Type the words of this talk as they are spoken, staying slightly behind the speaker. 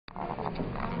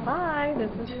Hi,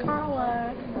 this is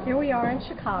Carla. Here we are in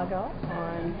Chicago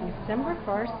on December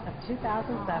 1st of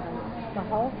 2007. The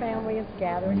whole family is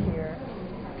gathered here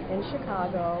in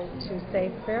Chicago to say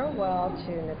farewell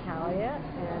to Natalia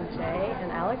and Jay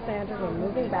and Alexander, who are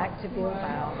moving back to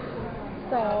Bilbao.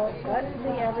 So let's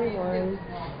see everyone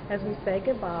as we say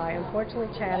goodbye. Unfortunately,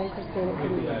 Chad and Christina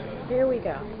couldn't make it. Here we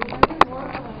go.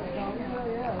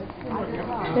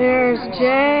 There's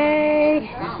Jay.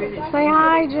 Say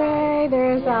hi, Jay.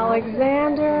 There's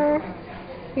Alexander.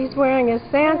 He's wearing a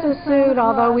Santa suit,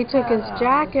 although we took his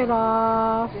jacket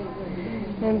off.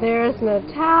 And there's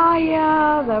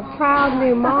Natalia, the proud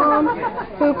new mom,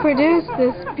 who produced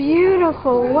this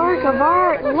beautiful work of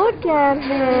art. Look at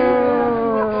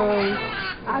him.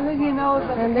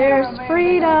 And there's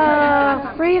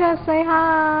Frida. Frida, say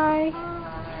hi.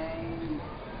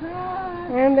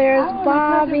 And there's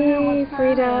Bobby.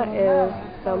 Frida is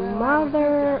the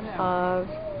mother of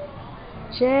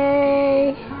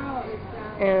Jay.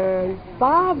 And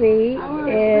Bobby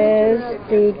is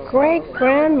the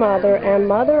great-grandmother and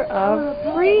mother of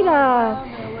Frida.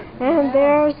 And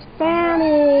there's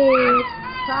Fanny,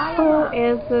 who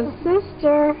is the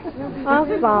sister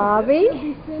of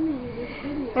Bobby.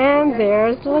 And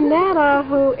there's Lynetta,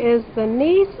 who is the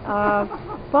niece of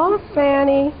both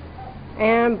Fanny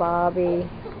and Bobby.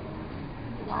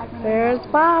 There's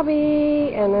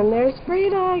Bobby, and then there's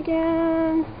Frida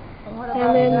again.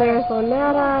 And then there's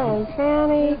Lynetta and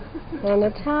Fanny and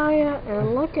Natalia,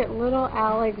 and look at little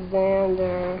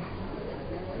Alexander.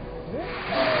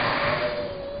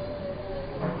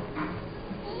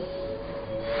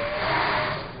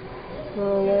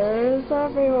 And there's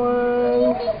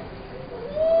everyone.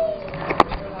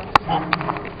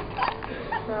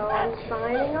 So I'm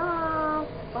signing off.